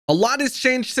A lot has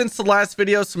changed since the last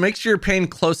video, so make sure you're paying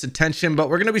close attention, but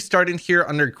we're going to be starting here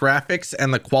under graphics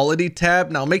and the quality tab.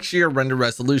 Now make sure your render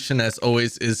resolution as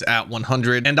always is at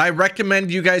 100, and I recommend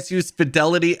you guys use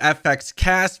Fidelity FX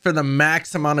Cast for the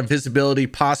max amount of visibility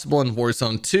possible in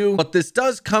Warzone 2, but this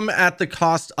does come at the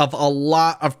cost of a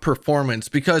lot of performance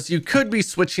because you could be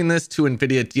switching this to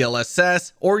NVIDIA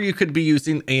DLSS or you could be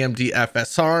using AMD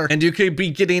FSR and you could be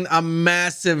getting a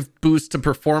massive boost to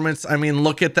performance. I mean,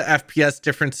 look at the FPS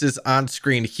differences on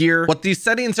screen here. What these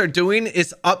settings are doing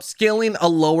is upscaling a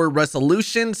lower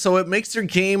resolution, so it makes your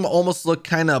game almost look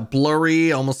kind of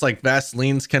blurry, almost like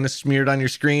Vaseline's kind of smeared on your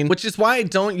screen, which is why I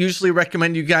don't usually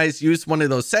recommend you guys use one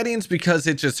of those settings because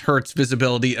it just hurts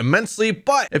visibility immensely.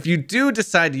 But if you do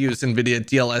decide to use NVIDIA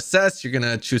DLSS, you're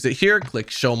gonna choose it here, click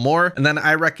show more, and then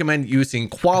I recommend using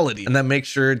quality, and then make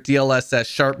sure DLSS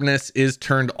sharpness is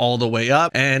turned all the way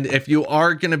up. And if you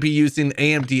are gonna be using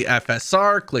AMD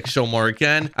FSR, click show more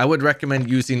again. I would recommend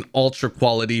using ultra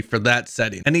quality for that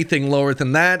setting. Anything lower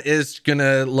than that is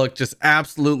gonna look just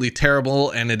absolutely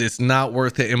terrible, and it is not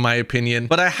worth it in my opinion.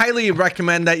 But I highly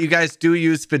recommend that you guys do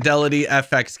use Fidelity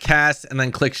FX Cast and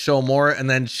then click show more and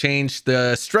then change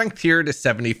the strength here to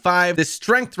 75. The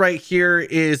strength right here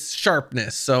is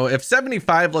sharpness. So if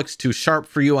 75 looks too sharp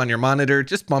for you on your monitor,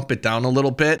 just bump it down a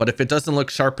little bit. But if it doesn't look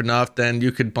sharp enough, then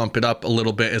you could bump it up a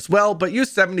little bit as well. But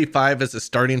use 75 as a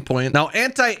starting point. Now,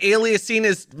 anti-aliasing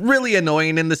is really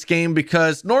annoying in this game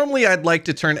because normally I'd like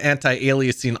to turn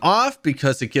anti-aliasing off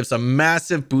because it gives a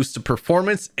massive boost to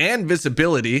performance and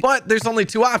visibility, but there's only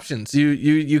two options.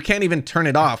 You can't even turn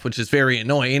it off, which is very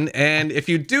annoying. And if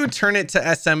you do turn it to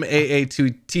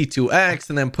SMAA2T2X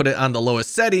and then put it on the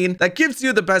lowest setting, that gives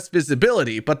you the best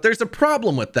visibility, but there's a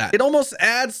problem with that. It almost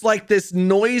adds like this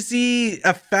noisy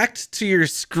effect to your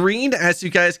screen, as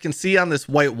you guys can see on this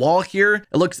white wall here.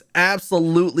 It looks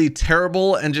absolutely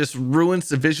terrible and just ruins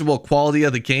the visual quality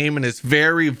of the game and is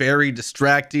very, very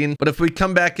distracting. But if we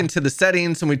come back into the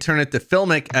settings and we turn it to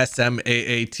Filmic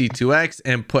SMAAT2X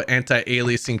and put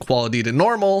anti-aliasing quality to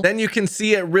normal, then you can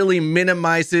see it really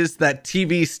minimizes that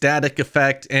TV static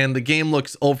effect and the game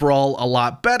looks overall a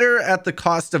lot better at the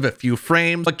cost of a few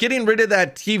frames. But getting rid of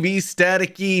that TV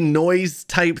staticky noise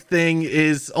type thing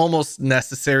is almost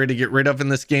necessary to get rid of in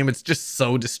this game. It's just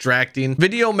so distracting.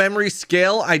 Video memory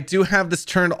scale, I do have this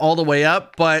turned all the way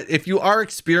up, but if you are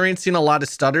experiencing a lot of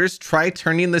stutters, try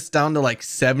turning this down to like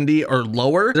 70 or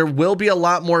lower. There will be a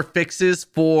lot more fixes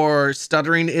for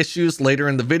stuttering issues later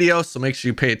in the video, so make sure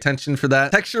you pay attention for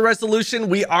that. Texture resolution,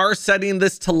 we are setting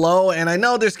this to low, and I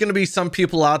know there's going to be some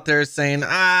people out there saying,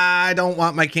 I don't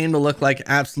want my game to look like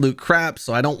absolute crap,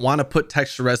 so I don't want to put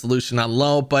texture resolution on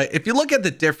low. But if you look at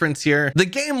the difference here, the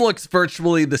game looks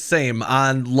virtually the same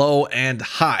on low and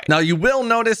high. Now you will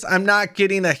notice I'm not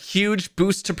getting a huge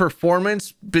boost to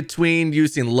performance between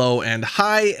using low and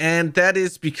high, and that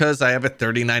is because I have a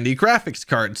 3090 graphics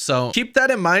card. So keep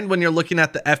that in mind when you're looking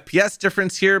at the FPS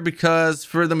difference here, because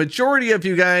for the majority of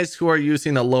you guys who are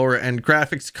using a lower end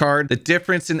graphics card, the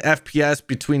difference in FPS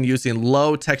between using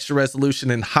low texture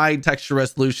resolution and high texture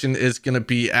resolution is going to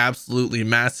be absolutely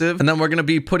massive. And then we're going to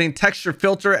be putting texture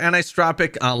filter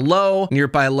anisotropic on low,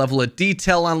 nearby level of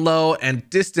detail on low, and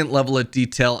distant level of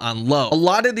detail on low. A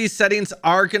lot of these settings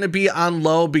are going to be on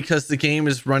low because the game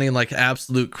is running like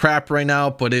absolute crap right now,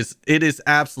 but it is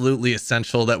absolutely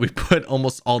essential that we put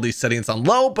almost all these settings on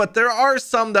low. But there are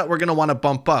some that we're going to want to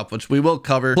bump up, which we will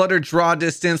cover. Flutter draw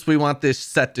distance, we want this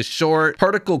set to short.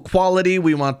 Particle quality,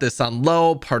 we want this on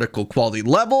low. Particle quality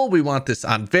level, we want this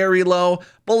on very low.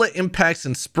 Bullet impacts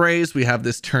and sprays, we have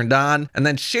this turned on. And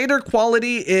then shader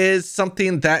quality is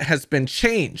something that has been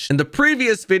changed. In the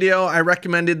previous video, I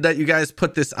recommended that you guys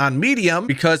put this on medium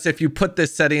because if you put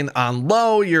this setting on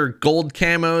low, your gold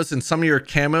camos and some of your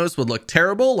camos would look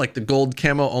terrible. Like the gold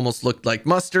camo almost looked like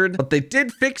mustard, but they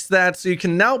did fix that. So you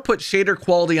can now put shader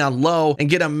quality on low and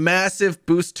get a massive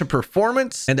boost to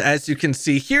performance. And as you can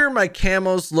see here, my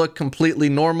camos look completely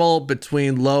normal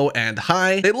between low and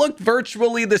high. They look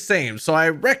virtually the same. So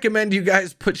I recommend you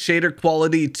guys put shader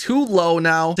quality to low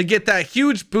now to get that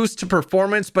huge boost to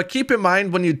performance. But keep in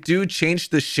mind, when you do change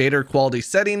the shader quality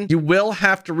setting, you will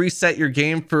have to reset your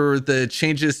game for the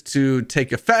changes to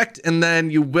take effect, and then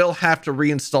you will have to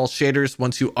reinstall shaders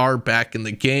once you are back in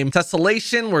the game.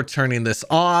 Tessellation, we're turning this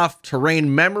off.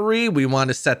 Terrain memory, we want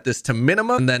to set this to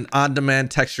minimum, and then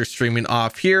on-demand texture streaming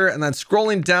off here. And then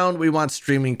scrolling down, we want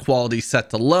streaming quality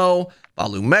set to low.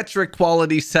 volumetric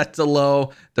quality set to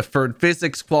low, deferred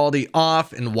physics quality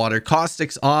off, and water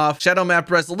caustics off. Shadow map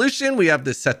resolution, we have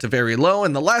this set to very low.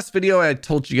 In the last video, I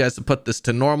told you guys to put this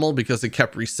to normal because it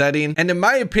kept resetting. And in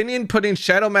my opinion, putting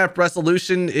shadow map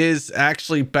resolution is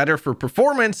actually better for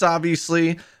performance,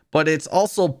 obviously, but it's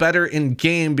also better in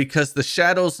game because the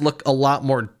shadows look a lot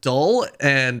more dull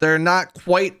and they're not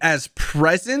quite as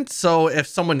present. So if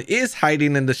someone is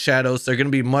hiding in the shadows, they're going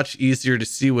to be much easier to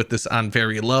see with this on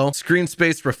very low. Screen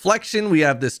space reflection, we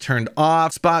have this turned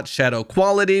off. Spot shadow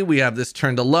quality, we have this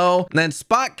turned to low. And then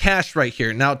spot cache right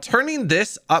here. Now turning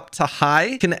this up to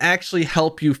high can actually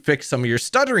help you fix some of your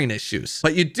stuttering issues,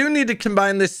 but you do need to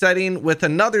combine this setting with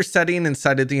another setting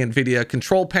inside of the NVIDIA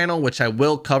control panel, which I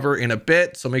will cover in a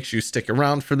bit, so make sure you stick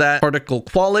around for that. Particle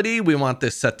quality, we want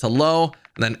this set to low.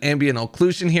 And then ambient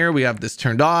occlusion here, we have this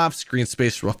turned off. Screen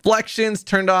space reflections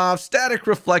turned off. Static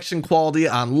reflection quality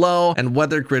on low. And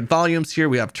weather grid volumes here,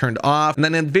 we have turned off. And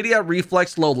then NVIDIA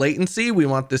reflex low latency, we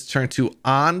want this turned to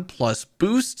on plus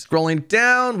boost. Scrolling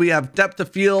down, we have depth of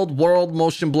field, world,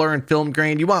 motion blur, and film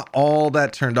grain. You want all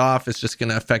that turned off. It's just going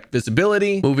to affect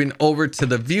visibility. Moving over to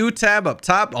the view tab up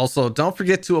top. Also, don't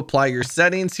forget to apply your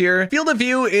settings here. Field of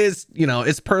view is,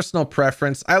 it's personal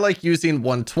preference. I like using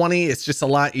 120. It's just a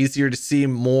lot easier to see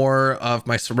more of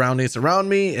my surroundings around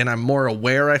me, and I'm more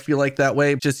aware, I feel like, that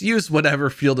way. Just use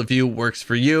whatever field of view works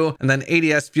for you. And then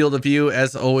ADS field of view,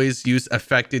 as always, use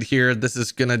affected here. This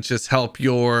is gonna just help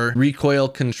your recoil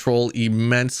control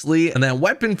immensely. And then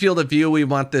weapon field of view, we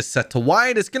want this set to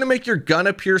wide. It's gonna make your gun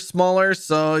appear smaller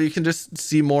so you can just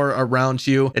see more around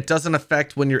you. It doesn't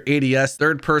affect when you're ADS.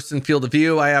 Third person field of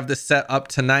view, I have this set up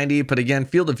to 90, but again,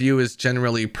 field of view is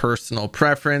generally personal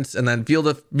preference. And then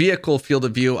vehicle field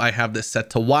of view, I have this set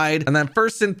to wide. And then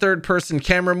first and third person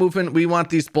camera movement, we want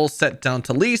these both set down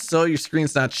to least so your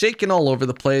screen's not shaking all over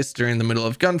the place during the middle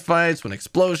of gunfights, when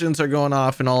explosions are going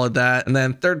off and all of that. And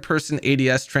then third person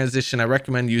ADS transition, I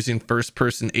recommend using first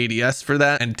person ADS for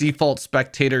that. And default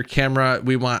spectator camera,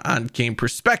 we want on game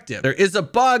perspective. There is a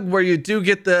bug where you do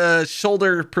get the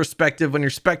shoulder perspective when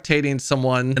you're spectating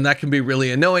someone, and that can be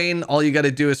really annoying. All you got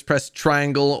to do is press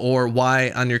triangle or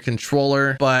Y on your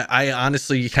controller, but I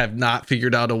honestly have not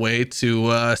figured out a way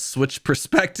to switch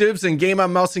perspectives in game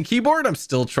on mouse and keyboard. I'm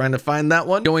still trying to find that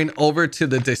one. Going over to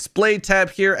the display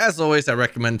tab here, as always, I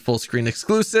recommend full screen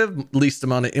exclusive, least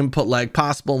amount of input lag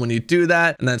possible when you do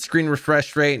that. And then screen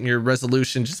refresh rate and your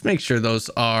resolution, just make sure those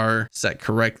are set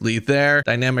correctly there.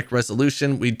 Dynamic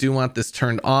resolution, we do want this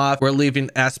turned off. We're leaving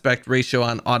aspect ratio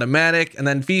on automatic. And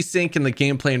then VSync in the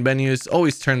gameplay and menus,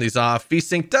 always turn these off.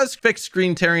 VSync does fix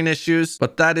screen tearing issues,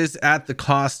 but that is at the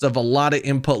cost of a lot of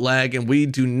input lag, and we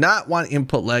do not want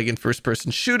input lag in first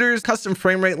person shooters. Custom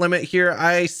frame rate limit here,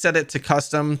 I set it to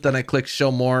custom, then I click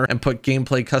show more and put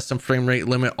gameplay custom frame rate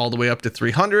limit all the way up to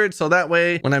 300. So that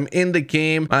way when I'm in the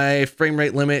game, my frame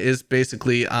rate limit is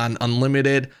basically on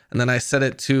unlimited. And then I set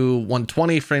it to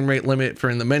 120 frame rate limit for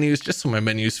in the menus, just so my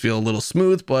menus feel a little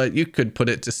smooth, but you could put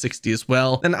it to 60 as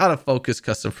well. Then out of focus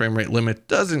custom frame rate limit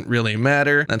doesn't really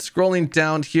matter. And scrolling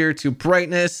down here to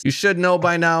brightness, you should know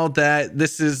by now that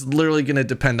this is literally going to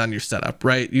depend on your setup,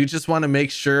 right? You just want to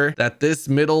make sure that this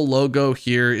middle logo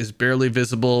here is barely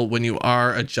visible when you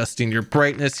are adjusting your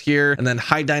brightness here. And then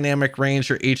high dynamic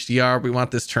range or HDR, we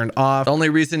want this turned off. The only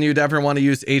reason you'd ever want to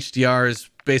use HDR is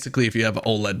basically if you have an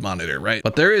OLED monitor, right?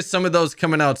 But there is some of those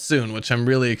coming out soon, which I'm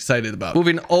really excited about.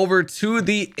 Moving over to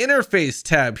the interface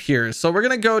tab here. So we're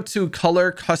going to go to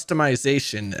color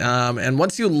customization. And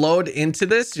once you load into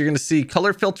this, you're going to see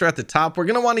color filter at the top. We're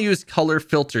going to want to use color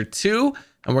filter 2,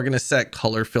 and we're going to set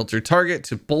color filter target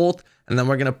to both. And then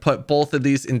we're going to put both of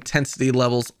these intensity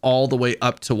levels all the way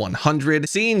up to 100.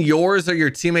 Seeing yours or your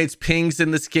teammates' pings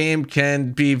in this game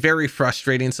can be very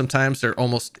frustrating sometimes. They're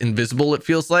almost invisible, it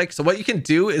feels like. So what you can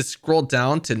do is scroll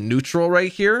down to neutral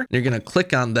right here. You're going to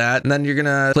click on that. And then you're going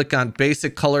to click on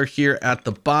basic color here at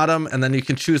the bottom. And then you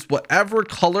can choose whatever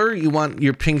color you want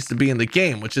your pings to be in the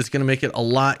game, which is going to make it a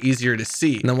lot easier to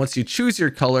see. And then once you choose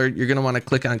your color, you're going to want to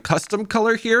click on custom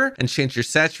color here and change your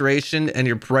saturation and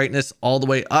your brightness all the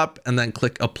way up. And then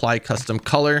click apply custom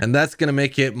color, and that's going to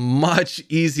make it much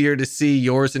easier to see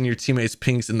yours and your teammates'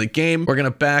 pings in the game. We're going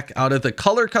to back out of the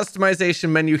color customization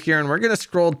menu here, and we're going to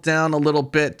scroll down a little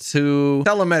bit to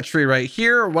telemetry right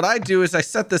here. What I do is I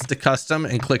set this to custom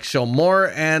and click show more,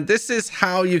 and this is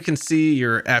how you can see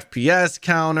your FPS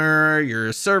counter,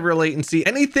 your server latency,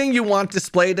 anything you want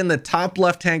displayed in the top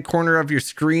left hand corner of your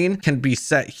screen can be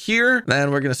set here.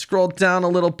 Then we're going to scroll down a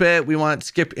little bit. We want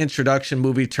skip introduction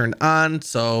movie turned on,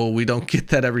 so we we don't get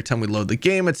that every time we load the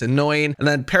game. It's annoying. And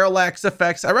then parallax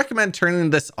effects, I recommend turning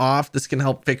this off. This can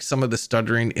help fix some of the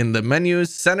stuttering in the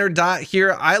menus. Center dot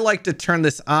here, I like to turn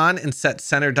this on and set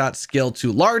center dot scale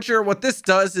to larger. What this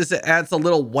does is it adds a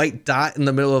little white dot in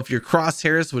the middle of your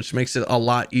crosshairs, which makes it a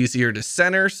lot easier to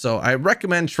center. So I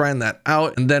recommend trying that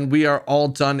out. And then we are all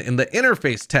done in the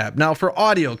interface tab. Now for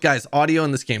audio, guys, audio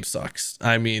in this game sucks.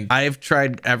 I mean, I've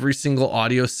tried every single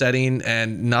audio setting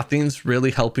and nothing's really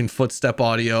helping footstep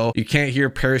audio. You can't hear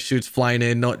parachutes flying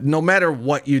in. No matter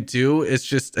what you do, it's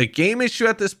just a game issue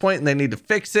at this point and they need to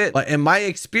fix it. But in my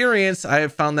experience, I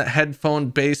have found that headphone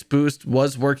bass boost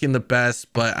was working the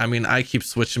best. But I mean, I keep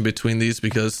switching between these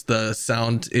because the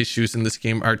sound issues in this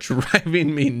game are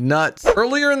driving me nuts.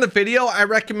 Earlier in the video, I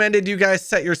recommended you guys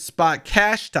set your spot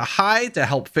cache to high to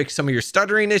help fix some of your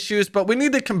stuttering issues, but we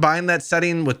need to combine that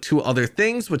setting with two other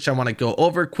things, which I want to go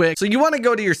over quick. So you want to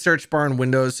go to your search bar in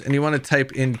Windows and you want to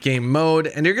type in game mode,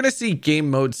 and you're going to see game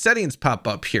mode settings pop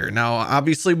up here. Now,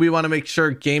 obviously we want to make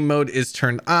sure game mode is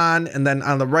turned on, and then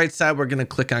on the right side, we're going to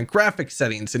click on graphic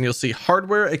settings and you'll see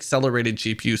hardware accelerated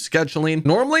GPU scheduling.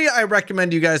 Normally, I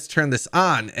recommend you guys turn this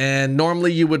on, and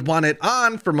normally you would want it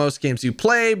on for most games you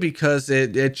play because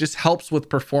it just helps with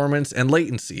performance and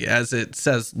latency, as it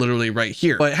says literally right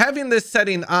here. But having this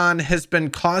setting on has been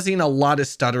causing a lot of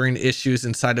stuttering issues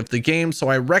inside of the game, so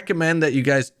I recommend that you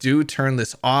guys do turn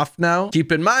this off now.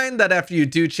 Keep in mind that after you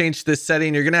do change this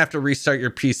setting, you're going to have to restart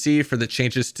your PC for the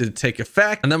changes to take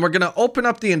effect. And then we're going to open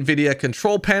up the NVIDIA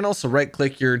control panel. So right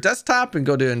click your desktop and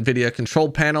go to NVIDIA control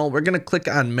panel. We're going to click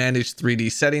on manage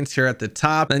 3D settings here at the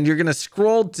top, and you're going to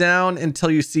scroll down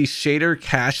until you see shader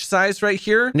cache size right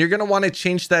here. And you're going to want to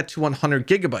change that to 100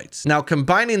 gigabytes. Now,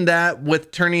 combining that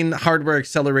with turning hardware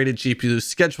accelerated GPU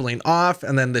scheduling off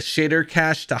and then the shader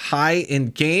cache to high in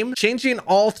game, changing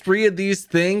all three of these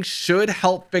things should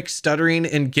help fix stuttering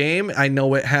in game. I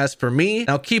know it has for me.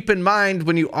 Now, keep in mind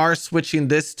when you are switching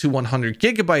this to 100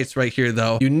 gigabytes right here,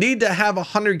 though, you need to have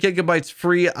 100 gigabytes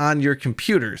free on your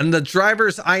computers. And the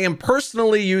drivers I am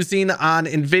personally using on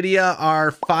NVIDIA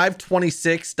are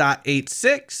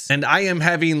 526.86, and I am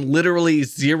having literally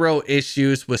zero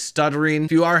issues with stuttering.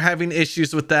 If you are having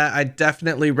issues with that, I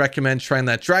definitely recommend trying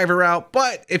that driver out.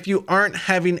 But if you aren't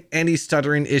having any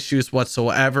stuttering issues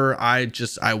whatsoever, I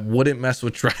wouldn't mess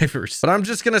with drivers. But I'm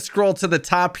just going to scroll to the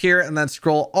top here and then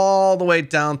scroll all the way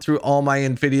down through all my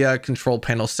NVIDIA control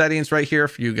panel settings right here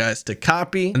for you guys to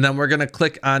copy. And then we're going to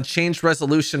click on change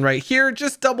resolution right here.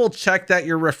 Just double check that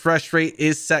your refresh rate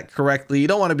is set correctly. You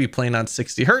don't want to be playing on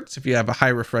 60 hertz if you have a high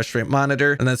refresh rate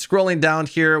monitor. And then scrolling down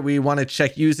here, we want to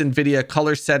check use NVIDIA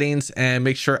color settings and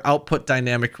make sure output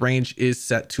dynamic range is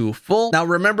set to full. Now,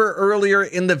 remember earlier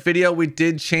in the video, we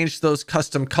did change those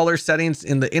custom color settings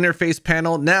in the interface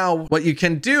panel. Now, what you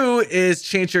can do is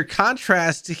change your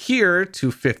contrast here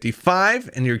to 55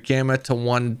 and your gamma to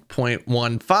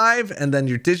 1.15, and then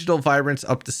your digital vibrance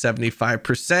up to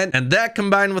 75%. And that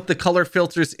combined with the color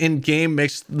filters in game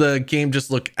makes the game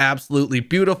just look absolutely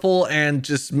beautiful and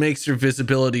just makes your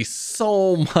visibility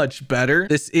so much better.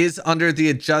 This is under the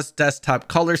adjust desktop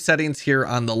color settings here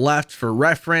on the left for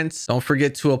reference. Don't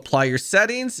forget to apply your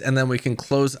settings, and then we can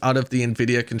close out of the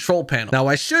NVIDIA control panel. Now,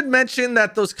 I should mention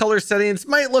that those color settings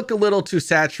might look a little too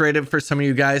saturated for some of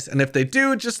you guys, and if they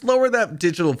do, just lower that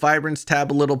digital vibrance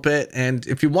tab a little bit. And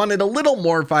if you want it a little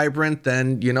more vibrant,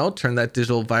 then, you know, turn that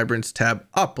digital vibrance tab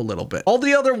up a little bit. All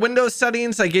the other Windows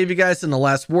settings I gave you guys in the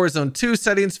last Warzone 2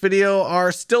 settings video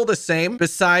are still the same,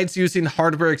 besides using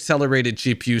hardware accelerated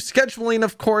GPU scheduling,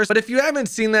 of course. But if you haven't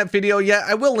seen that video yet,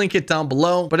 I will link it down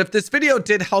below. But if this video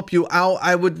did help you out,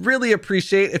 I would really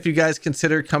appreciate if you guys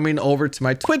consider coming over to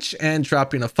my Twitch and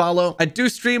dropping a follow. I do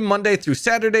stream Monday through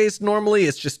Saturdays. Normally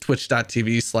it's just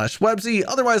twitch.tv/Webzy.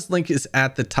 Otherwise, link is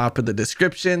at the top of the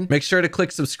description. Make sure to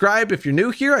click subscribe if you're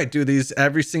new here. I do these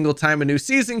every single time a new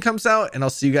season comes out, and I'll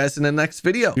see you guys in the next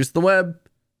video. Use the web.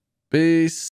 Peace.